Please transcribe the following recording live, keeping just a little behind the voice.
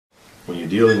when you're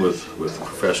dealing with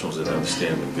professionals that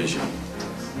understand the vision,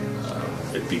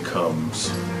 it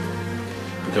becomes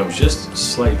just a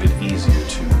slight bit easier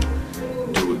to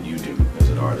do what you do as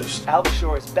an artist. Al B.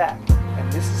 Sure is back, and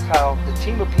this is how the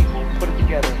team of people put it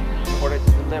together in order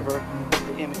to deliver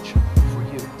the image for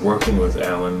you. Working with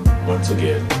Alan once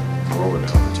again, Robert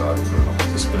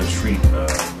photographer, it's been a treat.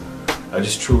 I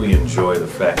just truly enjoy the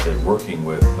fact that working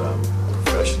with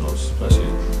professionals,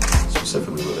 especially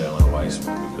specifically with Alan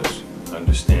Weisman, because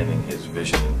understanding his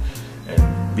vision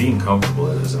and being comfortable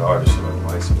as an artist, Alan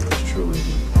Weisman is truly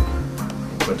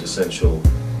the quintessential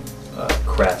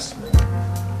craftsman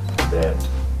that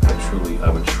I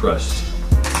would trust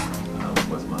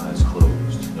with my eyes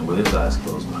closed and with his eyes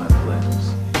closed behind the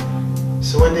lens.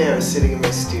 So one day I was sitting in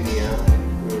my studio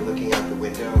and we were looking out the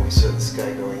window and we saw this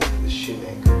guy going to the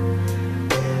shoemaker.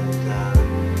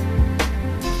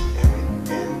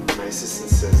 And my assistant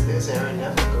says, "There's Aaron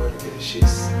Neville going to get his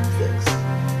shoes fixed."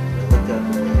 And I looked out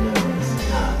the window and I said,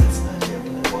 "Nah, that's not him."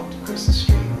 And I walked across the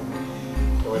street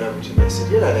and I went over to him and I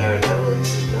said, "You're not Aaron Neville." He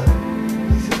said, "No."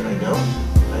 He said, "I know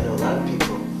a lot of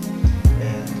people."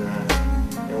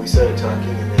 And we started talking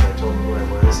and then I told him who I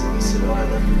was and he said, "Oh, I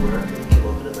left work," and he came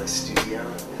over to my studio and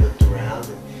we looked around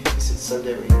and he said,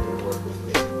 "Someday will you come to work with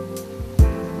me?"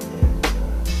 And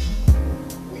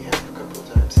we have a couple of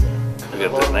times now. I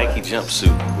got the Nike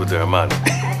jumpsuit with the Armani.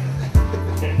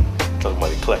 Talking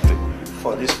about eclectic.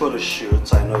 For this photo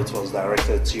shoot, I know it was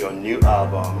directed to your new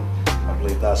album. I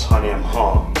believe that's Honey I'm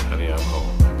Home. Honey, I'm home,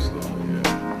 absolutely,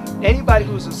 yeah. Anybody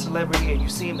who's a celebrity and you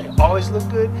see them, they always look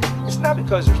good, it's not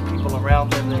because there's people around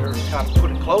them that are kind of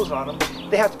putting clothes on them.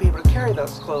 They have to be able to carry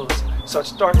those clothes. So it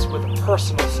starts with a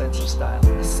personal sense of style,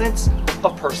 a sense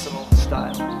of personal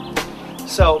style.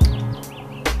 So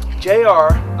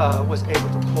JR was able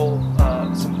to pull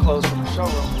some clothes from the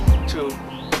showroom to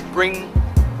bring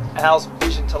Al's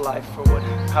vision to life for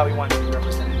how he wanted to be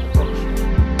represented in the photo shoot.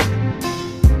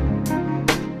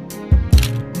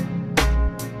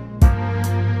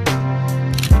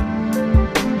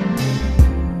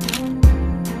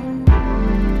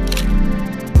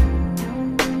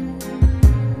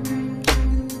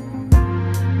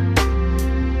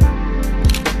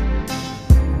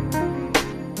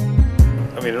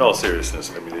 I mean, in all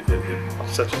seriousness, I mean,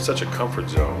 it's such a comfort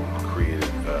zone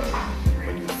created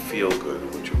when you feel good in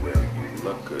what you're wearing. You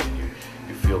look good.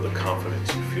 You feel the confidence.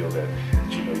 You feel that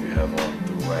you know you have on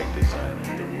the right design,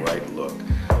 the right look,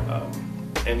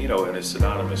 and you know, and it's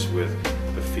synonymous with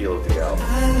the feel of the album.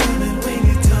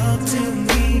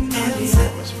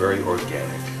 It's very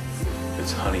organic.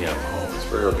 It's Honey I'm Home. It's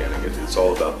very organic. It's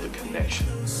all about the connection.